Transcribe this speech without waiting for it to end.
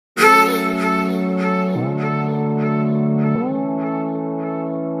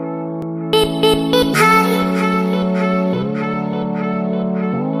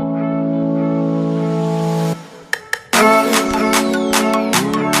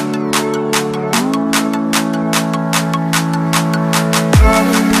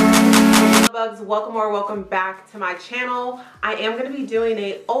welcome or welcome back to my channel. I am going to be doing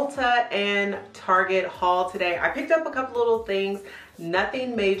a Ulta and Target haul today. I picked up a couple little things,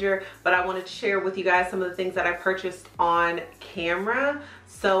 nothing major, but I wanted to share with you guys some of the things that I purchased on camera.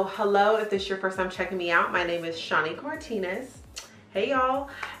 So hello, if this is your first time checking me out, my name is Shanique Martinez. Hey y'all,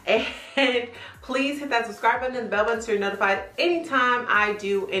 and please hit that subscribe button and the bell button so you're notified anytime I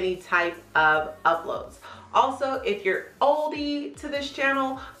do any type of uploads. Also, if you're oldie to this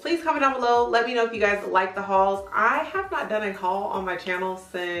channel, please comment down below. Let me know if you guys like the hauls. I have not done a haul on my channel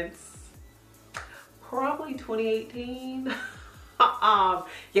since probably 2018.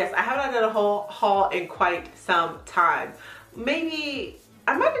 Yes, I have not done a whole haul in quite some time. Maybe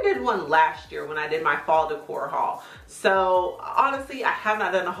I might have did one last year when I did my fall decor haul. So honestly, I have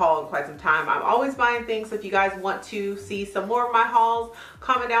not done a haul in quite some time. I'm always buying things. So if you guys want to see some more of my hauls,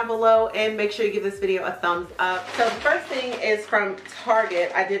 comment down below and make sure you give this video a thumbs up. So the first thing is from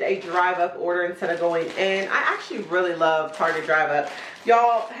Target. I did a drive up order instead of going in. I actually really love Target drive up.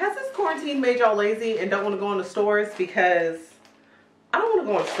 Y'all, has this quarantine made y'all lazy and don't want to go in the stores? Because I don't want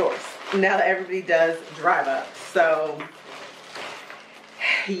to go in stores now that everybody does drive up. So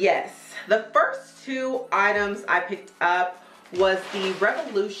yes, the first two items I picked up was the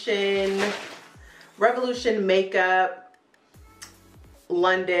Revolution Makeup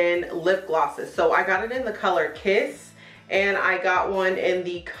London lip glosses. So I got it in the color Kiss and I got one in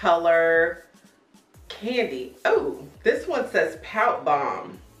the color Candy. Oh, this one says Pout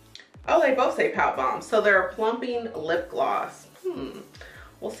Bomb. Oh, they both say Pout Bomb. So they're a plumping lip gloss.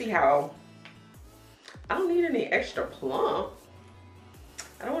 We'll see how. I don't need any extra plump.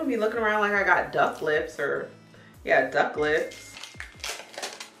 I don't want to be looking around like I got duck lips or, yeah, duck lips.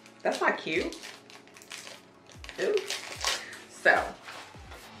 That's not cute. Ooh. So,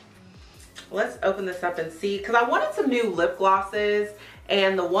 let's open this up and see. Because I wanted some new lip glosses.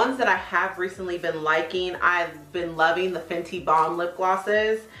 And the ones that I have recently been liking, I've been loving the Fenty Balm lip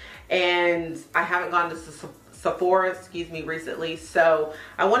glosses. And I haven't gone to Sephora, recently. So,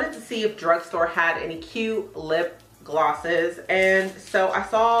 I wanted to see if drugstore had any cute lip glosses, and so I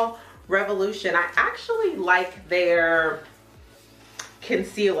saw Revolution. I actually like their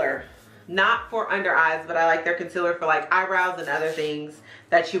concealer, not for under eyes, but I like their concealer for like eyebrows and other things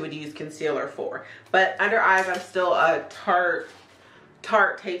that you would use concealer for. But under eyes, I'm still a Tarte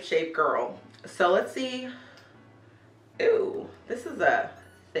tape shape girl. So let's see. Ooh, this is a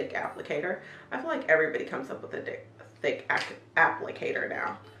thick applicator. I feel like everybody comes up with a thick applicator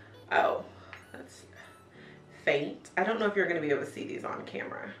now. Oh, that's faint. I don't know if you're going to be able to see these on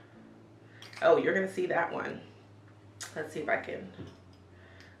camera. Oh, you're going to see that one. Let's see if I can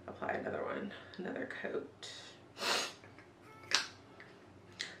apply another one, another coat.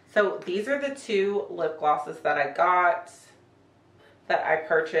 So these are the two lip glosses that I got, that I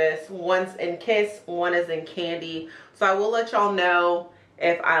purchased. One's in Kiss, one is in Candy. So I will let y'all know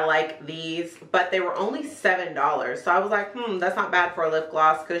if I like these, but they were only $7. So I was like, that's not bad for a lip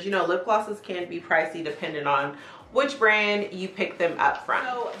gloss, because you know lip glosses can be pricey depending on which brand you pick them up from.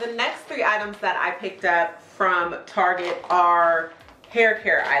 So the next three items that I picked up from Target are hair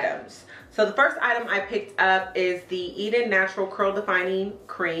care items. So the first item I picked up is the Eden Natural Curl Defining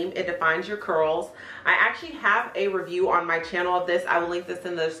Cream. It defines your curls. I actually have a review on my channel of this. I will link this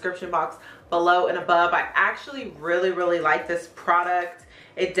in the description box below and above. I actually really like this product.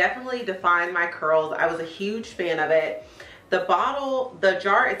 It definitely defined my curls. I was a huge fan of it. The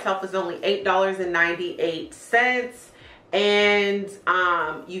jar itself is only $8.98, and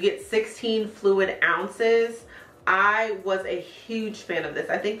you get 16 fluid ounces. I was a huge fan of this.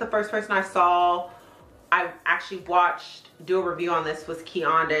 I think the first person I actually watched do a review on this was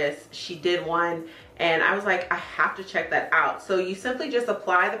Keondace. She did one, and I was like, I have to check that out. So you simply just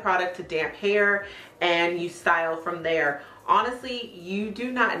apply the product to damp hair and you style from there. Honestly, you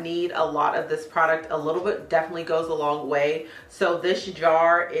do not need a lot of this product. A little bit definitely goes a long way. So this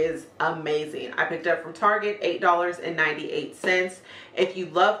jar is amazing. I picked it up from Target, $8.98. If you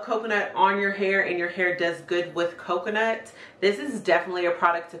love coconut on your hair and your hair does good with coconut, this is definitely a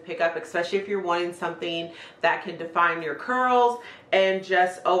product to pick up, especially if you're wanting something that can define your curls and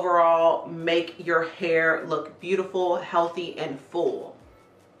just overall make your hair look beautiful, healthy, and full.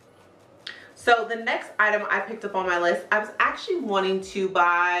 So the next item I picked up on my list, I was actually wanting to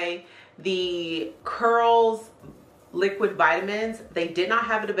buy the Curls liquid vitamins. They did not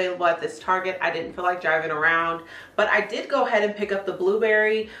have it available at this Target. I didn't feel like driving around, but I did go ahead and pick up the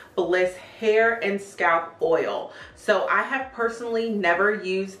Blueberry Bliss hair and scalp oil. So I have personally never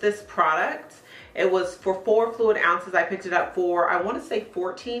used this product. It was for 4 fluid ounces. I picked it up for, I want to say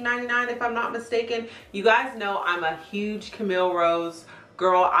 $14.99 if I'm not mistaken. You guys know I'm a huge Camille Rose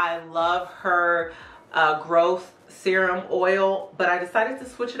girl, I love her growth serum oil, but I decided to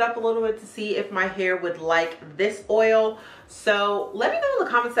switch it up a little bit to see if my hair would like this oil. So let me know in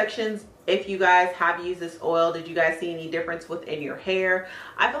the comment sections if you guys have used this oil. Did you guys see any difference within your hair?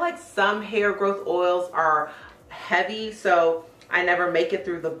 I feel like some hair growth oils are heavy, so I never make it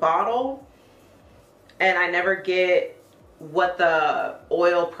through the bottle, and I never get what the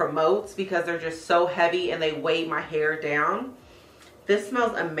oil promotes because they're just so heavy and they weigh my hair down. This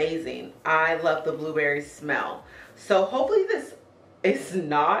smells amazing. I love the blueberry smell. So hopefully this is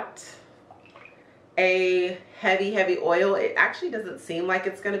not a heavy oil. It actually doesn't seem like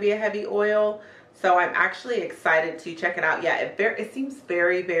it's going to be a heavy oil, so I'm actually excited to check it out. Yeah, it seems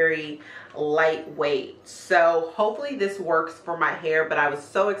very lightweight, so hopefully this works for my hair, but I was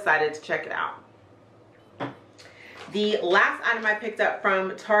so excited to check it out. The last item I picked up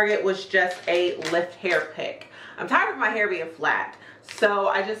from Target was just a lift hair pick. I'm tired of my hair being flat, so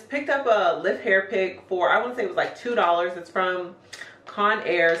I just picked up a lift hair pick for, I want to say it was like $2. It's from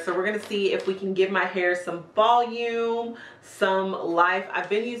Conair. So we're gonna see if we can give my hair some volume, some life. I've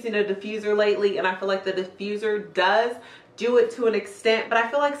been using a diffuser lately, and I feel like the diffuser does do it to an extent, but I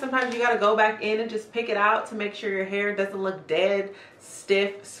feel like sometimes you got to go back in and just pick it out to make sure your hair doesn't look dead,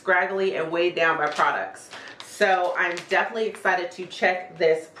 stiff, scraggly, and weighed down by products. So I'm definitely excited to check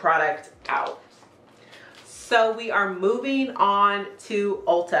this product out. So we are moving on to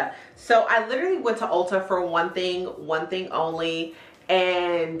ULTA. So I literally went to ULTA for one thing only,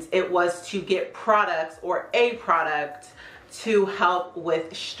 and it was to get products, or a product, to help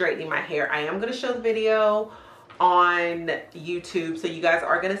with straightening my hair. I am going to show the video on YouTube, so you guys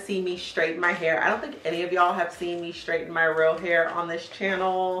are going to see me straighten my hair. I don't think any of y'all have seen me straighten my real hair on this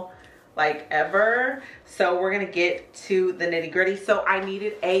channel, like, ever. So we're going to get to the nitty gritty. So I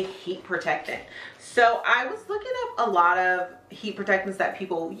needed a heat protectant. So I was looking up a lot of heat protectants that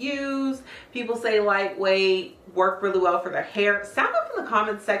people use. People say lightweight, work really well for their hair. Sound up in the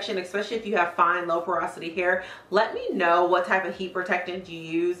comments section, especially if you have fine, low porosity hair. Let me know what type of heat protectant you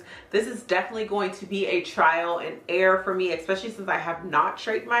use. This is definitely going to be a trial and error for me, especially since I have not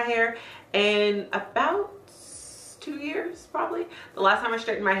straightened my hair in about 2 years, probably. The last time I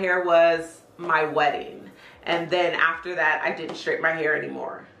straightened my hair was my wedding, and then after that I didn't straighten my hair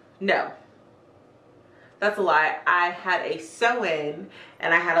anymore. No, that's a lie. I had a sew-in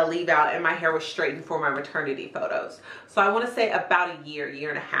and I had a leave out, and my hair was straightened for my maternity photos. So I want to say about a year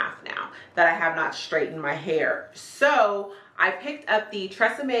and a half now that I have not straightened my hair. So I picked up the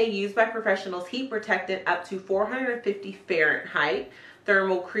Tresemme Used by Professionals Heat Protectant up to 450 Fahrenheit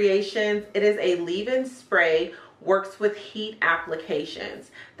Thermal Creations. It is a leave-in spray, works with heat applications.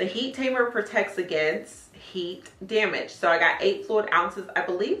 The heat tamer protects against heat damage. So I got 8 fluid ounces. I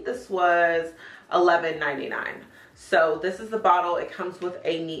believe this was $11.99. So this is the bottle. It comes with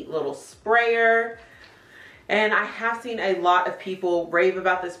a neat little sprayer, and I have seen a lot of people rave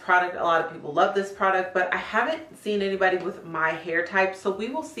about this product. A lot of people love this product, but I haven't seen anybody with my hair type, so we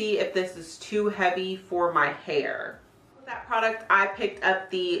will see if this is too heavy for my hair. With that product, I picked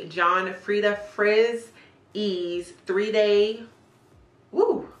up the Frieda Frizz Ease 3-day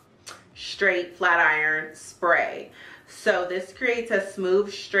straight flat iron spray. So this creates a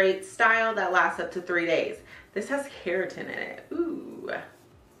smooth straight style that lasts up to 3 days. This has keratin in it. Ooh.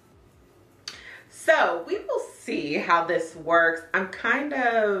 So we will see how this works. I'm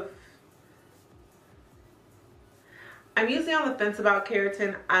usually on the fence about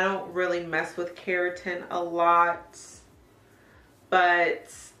keratin. I don't really mess with keratin a lot,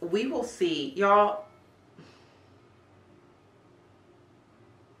 but we will see, y'all.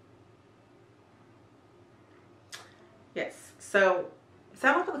 Yes, so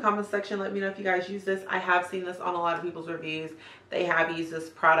sound off in the comments section. Let me know if you guys use this. I have seen this on a lot of people's reviews. They have used this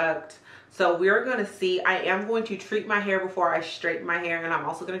product. So we're going to see. I am going to treat my hair before I straighten my hair, and I'm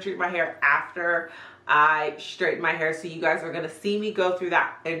also going to treat my hair after I straighten my hair. So you guys are going to see me go through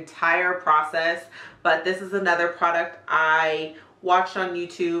that entire process. But this is another product I watched on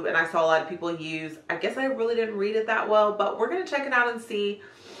YouTube and I saw a lot of people use. I guess I really didn't read it that well, but we're going to check it out and see.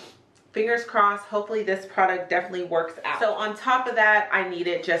 Fingers crossed, hopefully this product definitely works out. So on top of that, I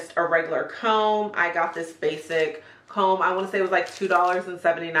needed just a regular comb. I got this basic comb. I want to say it was like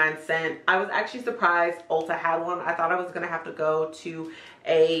 $2.79. I was actually surprised Ulta had one. I thought I was going to have to go to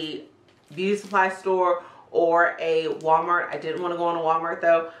a beauty supply store or a Walmart. I didn't want to go on a Walmart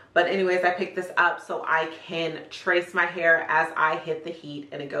though. But anyways, I picked this up so I can trace my hair as I hit the heat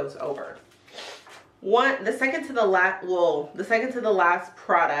and it goes over. The second to the last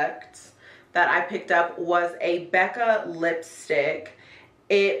product that I picked up was a Becca lipstick.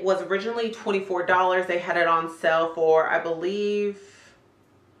 It was originally $24. They had it on sale for, I believe,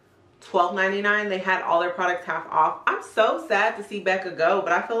 $12.99. They had all their products half off. I'm so sad to see Becca go,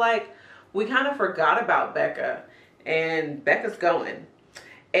 but I feel like we kind of forgot about Becca, and Becca's going.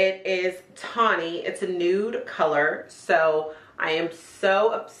 It is tawny. It's a nude color, so I am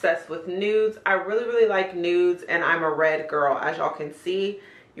so obsessed with nudes. I really, really like nudes, and I'm a red girl, as y'all can see.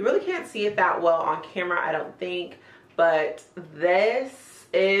 You really can't see it that well on camera, I don't think, but this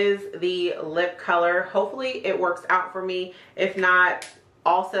is the lip color. Hopefully it works out for me. If not,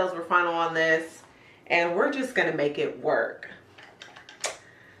 all sales were final on this, and we're just gonna make it work.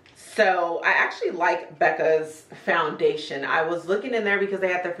 So I actually like Becca's foundation. I was looking in there because they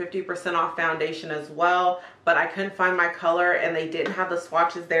had their 50% off foundation as well, but I couldn't find my color and they didn't have the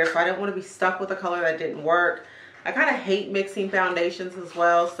swatches there, so I didn't want to be stuck with a color that didn't work. I kind of hate mixing foundations as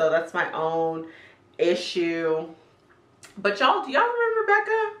well, so that's my own issue. But y'all, do y'all remember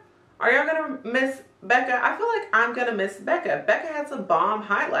Becca? Are y'all gonna miss Becca? I feel like I'm gonna miss Becca. Becca had some bomb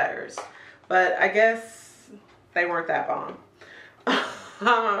highlighters, but I guess they weren't that bomb.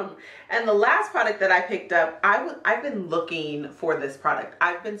 And the last product that I picked up, I've been looking for this product.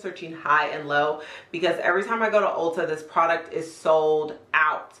 I've been searching high and low because every time I go to Ulta, this product is sold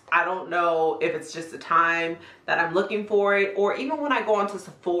out. I don't know if it's just the time that I'm looking for it, or even when I go onto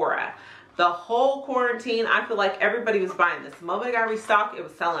Sephora. The whole quarantine, I feel like everybody was buying this. The moment it got restocked, it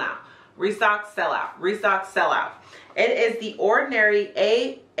was selling out. Restock, sell out. Restock, sell out. It is the Ordinary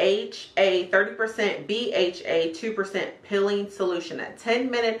AHA 30% BHA 2% peeling solution, a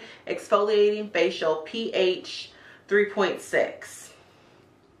 10-minute exfoliating facial, pH 3.6.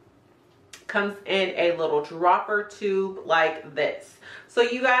 Comes in a little dropper tube like this. So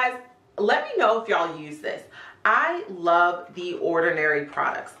you guys, let me know if y'all use this. I love the Ordinary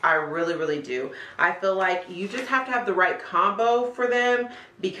products. I really, really do. I feel like you just have to have the right combo for them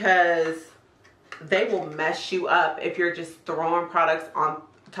because they will mess you up if you're just throwing products on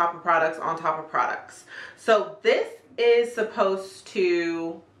top of products on top of products. So this is supposed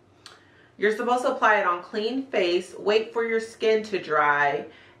to, you're supposed to apply it on clean face, wait for your skin to dry,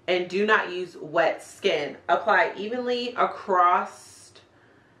 and do not use wet skin. Apply evenly across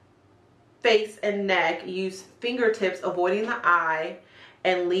face and neck, use fingertips avoiding the eye,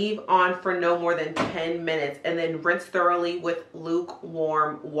 and leave on for no more than 10 minutes, and then rinse thoroughly with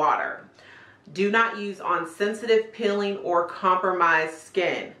lukewarm water. Do not use on sensitive, peeling, or compromised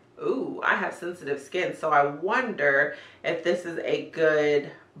skin. Ooh, I have sensitive skin, so I wonder if this is a good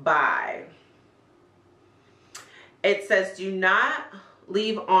buy. It says do not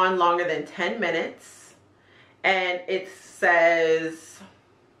leave on longer than 10 minutes, and it says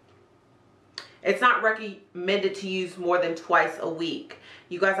it's not recommended to use more than twice a week.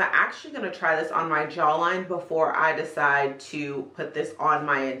 You guys, I'm actually going to try this on my jawline before I decide to put this on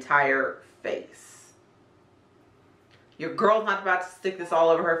my entire face. Your girl's not about to stick this all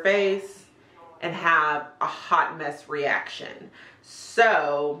over her face and have a hot mess reaction.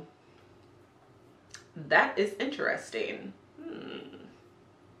 So that is interesting.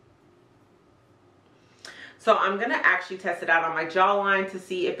 So I'm going to actually test it out on my jawline to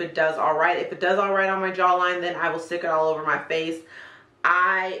see if it does all right. If it does all right on my jawline, then I will stick it all over my face.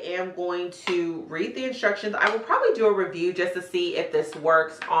 I am going to read the instructions. I will probably do a review just to see if this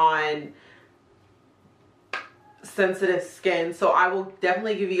works on sensitive skin. So I will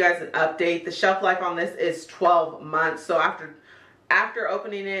definitely give you guys an update. The shelf life on this is 12 months. So after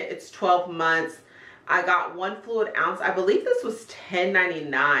opening it, it's 12 months. I got 1 fluid ounce. I believe this was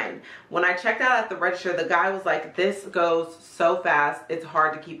 $10.99. When I checked out at the register, the guy was like, this goes so fast, it's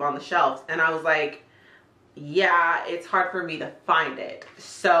hard to keep on the shelves. And I was like, yeah, it's hard for me to find it.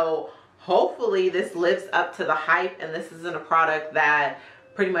 So hopefully this lives up to the hype, and this isn't a product that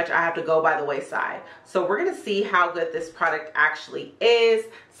pretty much I have to go by the wayside. So we're going to see how good this product actually is.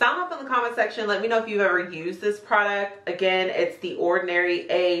 Sound off in the comment section. Let me know if you've ever used this product. Again, it's the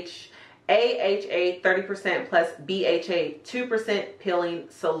Ordinary AHA 30% plus BHA 2% peeling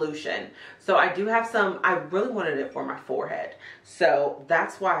solution. So I do have some, I really wanted it for my forehead. So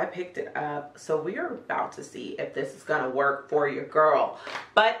that's why I picked it up. So we are about to see if this is gonna work for your girl.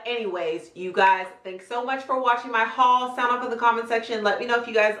 But anyways, you guys, thanks so much for watching my haul. Sound off in the comment section. Let me know if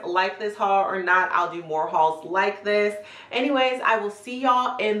you guys like this haul or not. I'll do more hauls like this. Anyways, I will see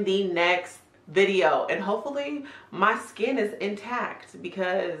y'all in the next video. And hopefully my skin is intact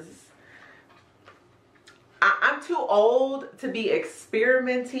because I'm too old to be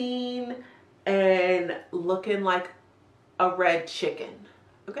experimenting and looking like a red chicken,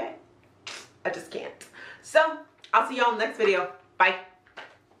 okay? I just can't. So I'll see y'all in the next video. Bye.